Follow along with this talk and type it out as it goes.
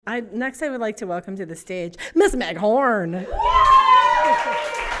Next, I would like to welcome to the stage Miss Meag Horn.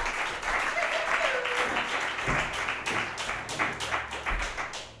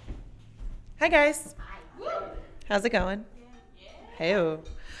 Hi, guys. How's it going? Hey.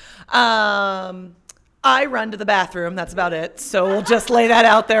 I run to the bathroom. That's about it. So we'll just lay that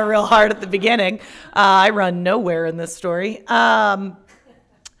out there real hard at the beginning. I run nowhere in this story.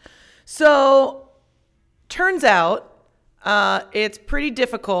 So turns out it's pretty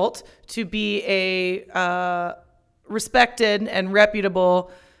difficult to be a respected and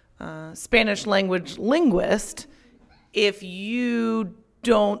reputable Spanish language linguist if you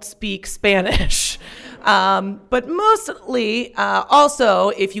don't speak Spanish. But mostly also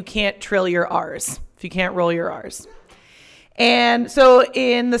if you can't trill your R's. If you can't roll your R's. And so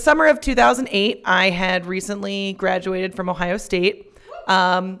in the summer of 2008, I had recently graduated from Ohio State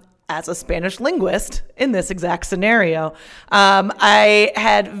as a Spanish linguist in this exact scenario. I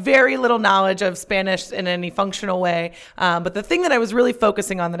had very little knowledge of Spanish in any functional way, but the thing that I was really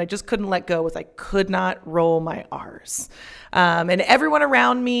focusing on that I just couldn't let go was I could not roll my R's. And everyone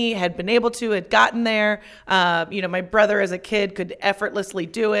around me had been able to, had gotten there. My brother as a kid could effortlessly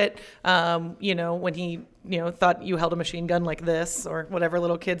do it, when he, thought you held a machine gun like this or whatever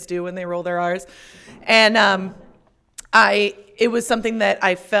little kids do when they roll their R's. And it was something that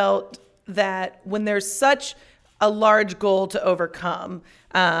I felt that when there's such a large goal to overcome,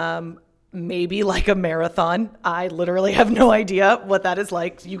 maybe like a marathon, I literally have no idea what that is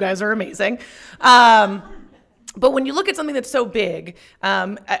like. You guys are amazing. But when you look at something that's so big,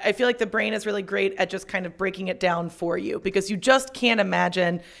 I feel like the brain is really great at just kind of breaking it down for you because you just can't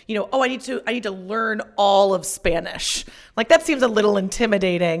imagine, I need to learn all of Spanish. Like that seems a little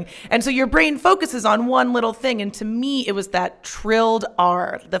intimidating. And so your brain focuses on one little thing. And to me, it was that trilled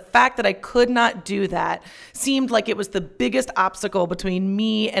R. The fact that I could not do that seemed like it was the biggest obstacle between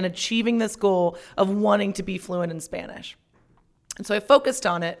me and achieving this goal of wanting to be fluent in Spanish. And so I focused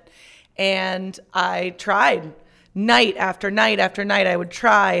on it. And I tried night after night after night. I would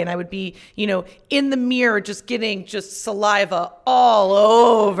try and I would be, in the mirror, just getting saliva all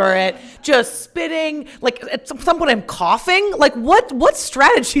over it, just spitting. Like at some point I'm coughing. Like what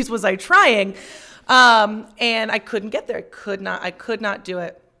strategies was I trying? And I couldn't get there. I could not do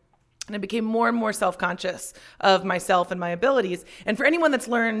it. And I became more and more self-conscious of myself and my abilities. And for anyone that's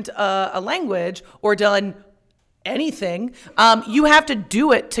learned a language or done anything, you have to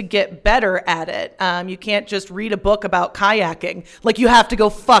do it to get better at it. You can't just read a book about kayaking. Like you have to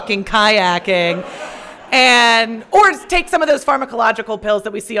go fucking kayaking or take some of those pharmacological pills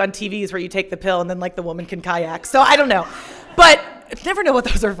that we see on TVs where you take the pill and then like the woman can kayak. So I don't know, but I never know what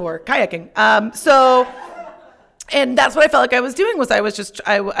those are for, kayaking. And that's what I felt like I was doing was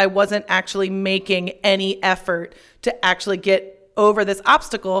I wasn't actually making any effort to actually get over this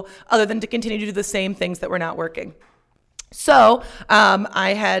obstacle other than to continue to do the same things that were not working. So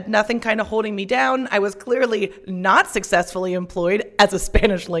I had nothing kind of holding me down. I was clearly not successfully employed as a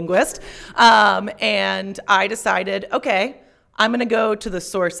Spanish linguist. And I decided, okay, I'm going to go to the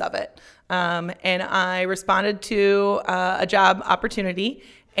source of it. And I responded to a job opportunity.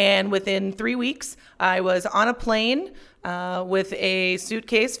 And within 3 weeks, I was on a plane with a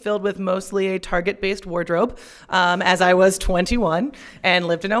suitcase filled with mostly a Target-based wardrobe, as I was 21 and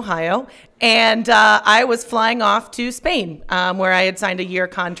lived in Ohio. And I was flying off to Spain, where I had signed a year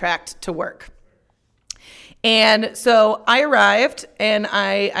contract to work. And so I arrived and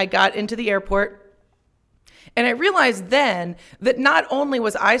I got into the airport. And I realized then that not only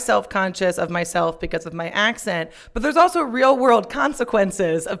was I self-conscious of myself because of my accent, but there's also real-world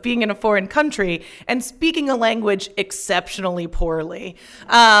consequences of being in a foreign country and speaking a language exceptionally poorly.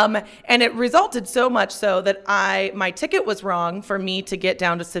 And it resulted so much so that my ticket was wrong for me to get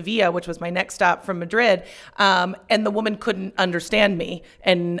down to Sevilla, which was my next stop from Madrid, and the woman couldn't understand me,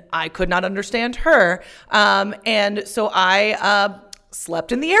 and I could not understand her. And so I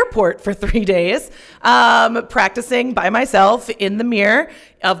slept in the airport for 3 days, practicing by myself in the mirror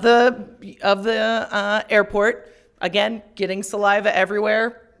of the airport. Again, getting saliva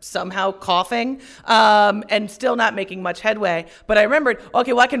everywhere, somehow coughing, and still not making much headway. But I remembered,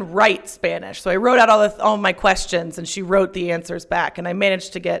 okay, well, I can write Spanish. So I wrote out all of my questions, and she wrote the answers back. And I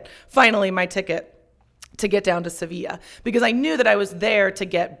managed to get, finally, my ticket to get down to Sevilla because I knew that I was there to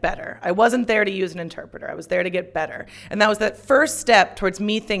get better. I wasn't there to use an interpreter. I was there to get better. And that was that first step towards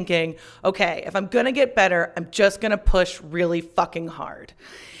me thinking, okay, if I'm going to get better, I'm just going to push really fucking hard.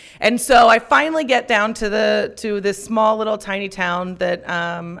 And so I finally get down to this small little tiny town that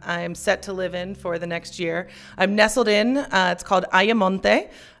I'm set to live in for the next year. I'm nestled in. It's called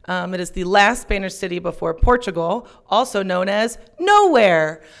Ayamonte. It is the last Spanish city before Portugal, also known as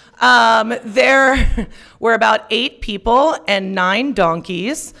Nowhere. There were about 8 people and 9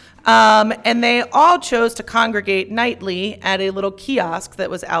 donkeys. And they all chose to congregate nightly at a little kiosk that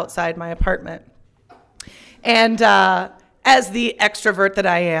was outside my apartment. And as the extrovert that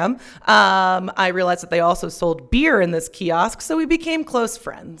I am, I realized that they also sold beer in this kiosk, so we became close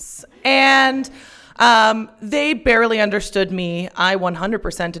friends. And they barely understood me. I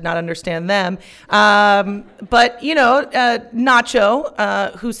 100% did not understand them. But,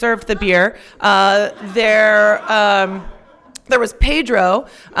 Nacho, who served the beer, there was Pedro,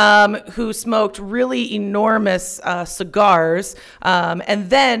 who smoked really enormous cigars. And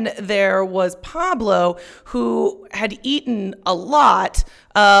then there was Pablo, who had eaten a lot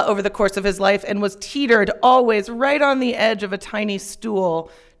over the course of his life and was teetered always right on the edge of a tiny stool,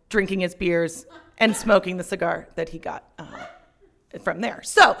 drinking his beers and smoking the cigar that he got from there.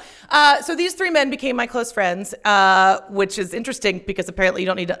 So these 3 men became my close friends, which is interesting because apparently you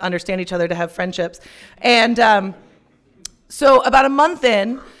don't need to understand each other to have friendships. And so about a month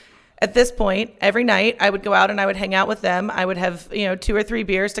in, at this point, every night I would go out and I would hang out with them. I would have, 2 or 3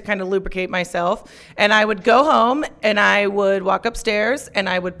 beers to kind of lubricate myself. And I would go home and I would walk upstairs and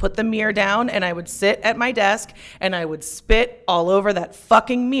I would put the mirror down and I would sit at my desk and I would spit all over that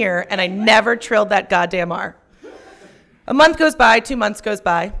fucking mirror, and I never trilled that goddamn R. A month goes by, 2 months goes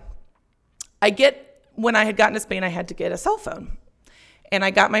by. When I had gotten to Spain, I had to get a cell phone. And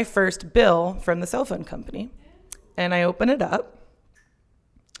I got my first bill from the cell phone company. And I open it up.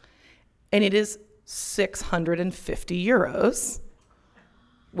 And it is 650 euros,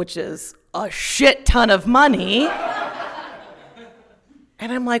 which is a shit ton of money.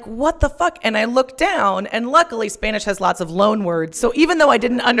 And I'm like, what the fuck? And I look down, and luckily Spanish has lots of loan words. So even though I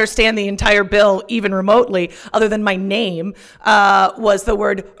didn't understand the entire bill, even remotely, other than my name, was the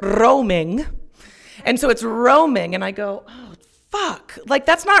word roaming. And so it's roaming, and I go, oh, fuck, like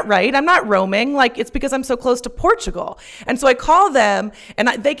that's not right. I'm not roaming. Like it's because I'm so close to Portugal. And so I call them and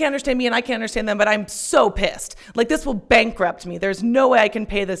they can't understand me and I can't understand them, but I'm so pissed. Like this will bankrupt me. There's no way I can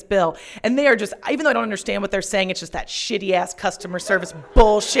pay this bill. And they are just, even though I don't understand what they're saying, it's just that shitty ass customer service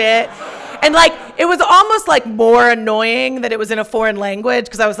bullshit. And like, it was almost like more annoying that it was in a foreign language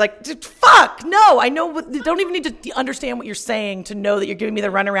because I was like, fuck, no, I know, don't even need to understand what you're saying to know that you're giving me the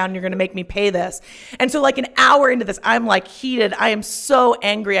runaround and you're going to make me pay this. And so like an hour into this, I'm like heated. I am so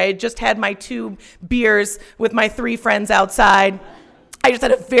angry. I had just had my 2 beers with my 3 friends outside. I just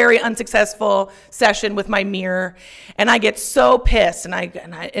had a very unsuccessful session with my mirror, and I get so pissed,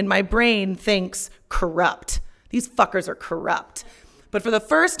 and my brain thinks corrupt. These fuckers are corrupt. But for the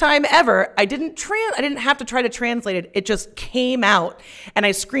first time ever, I didn't have to try to translate it. It just came out, and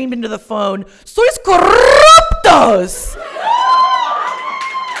I screamed into the phone, "Sois corruptos!"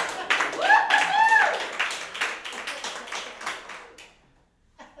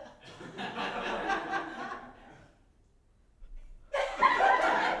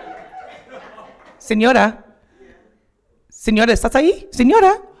 Señora, ¿estás ahí?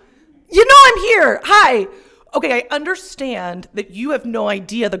 Señora, you know I'm here. Hi. Okay, I understand that you have no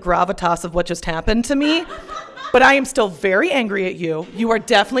idea the gravitas of what just happened to me, but I am still very angry at you. You are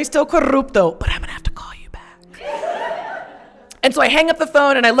definitely still corrupto, but I'm going to have to call you back. And so I hang up the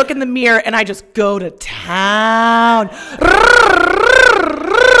phone and I look in the mirror and I just go to town.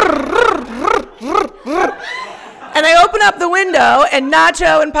 And I open up the window, and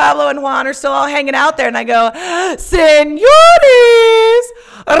Nacho and Pablo and Juan are still all hanging out there. And I go, "Señores!"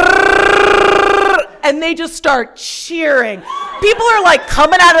 And they just start cheering. People are like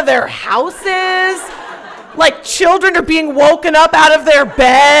coming out of their houses. Like children are being woken up out of their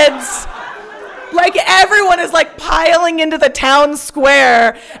beds. Like everyone is like piling into the town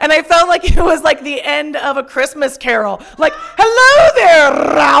square. And I felt like it was like the end of a Christmas Carol. Like, "Hello there,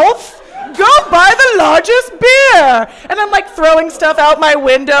 Ralph. Go buy the largest beer." And I'm like throwing stuff out my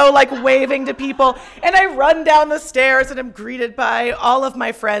window, like waving to people. And I run down the stairs and I'm greeted by all of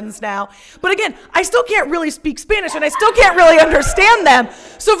my friends now. But again, I still can't really speak Spanish and I still can't really understand them.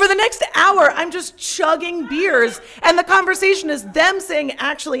 So for the next hour, I'm just chugging beers. And the conversation is them saying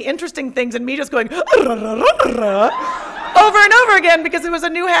actually interesting things and me just going over and over again because it was a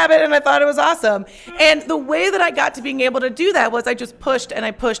new habit and I thought it was awesome. And the way that I got to being able to do that was I just pushed and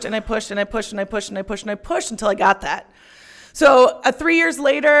I pushed and I pushed and I pushed and I pushed and I pushed and I pushed until I got that. So 3 years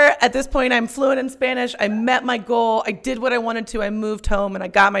later, at this point, I'm fluent in Spanish. I met my goal. I did what I wanted to. I moved home and I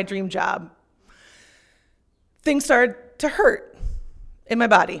got my dream job. Things started to hurt in my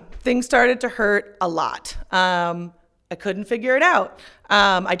body. Things started to hurt a lot. I couldn't figure it out.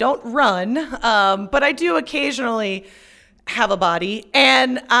 I don't run, but I do occasionally have a body.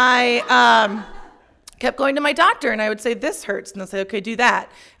 And I kept going to my doctor, and I would say, this hurts. And they'll say, okay, do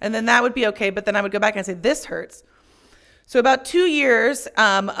that. And then that would be okay. But then I would go back and I'd say, this hurts. So about 2 years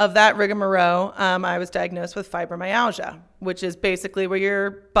of that rigmarole, I was diagnosed with fibromyalgia, which is basically where your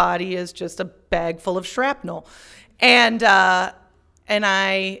body is just a bag full of shrapnel. And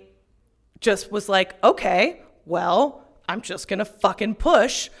I just was like, okay, well, I'm just going to fucking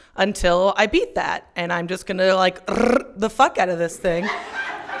push until I beat that. And I'm just going to like the fuck out of this thing,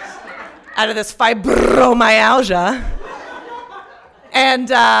 out of this fibromyalgia. And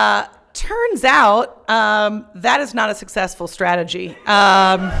turns out that is not a successful strategy.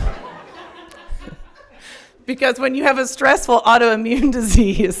 Because when you have a stressful autoimmune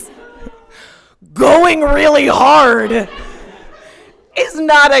disease, going really hard is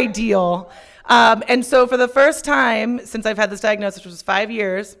not ideal. And so for the first time since I've had this diagnosis, which was 5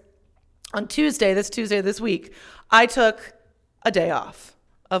 years, on this week, I took a day off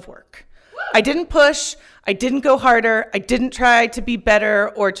of work. I didn't push. I didn't go harder. I didn't try to be better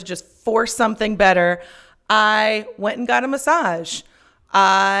or to just force something better. I went and got a massage.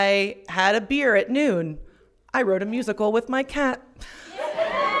 I had a beer at noon. I wrote a musical with my cat.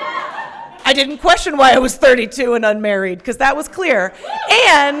 I didn't question why I was 32 and unmarried, because that was clear.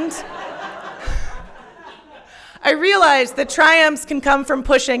 And I realized that triumphs can come from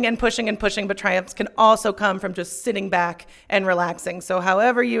pushing and pushing and pushing, but triumphs can also come from just sitting back and relaxing. So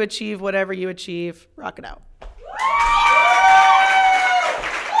however you achieve whatever you achieve, rock it out.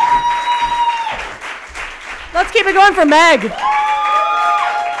 Let's keep it going for Meag.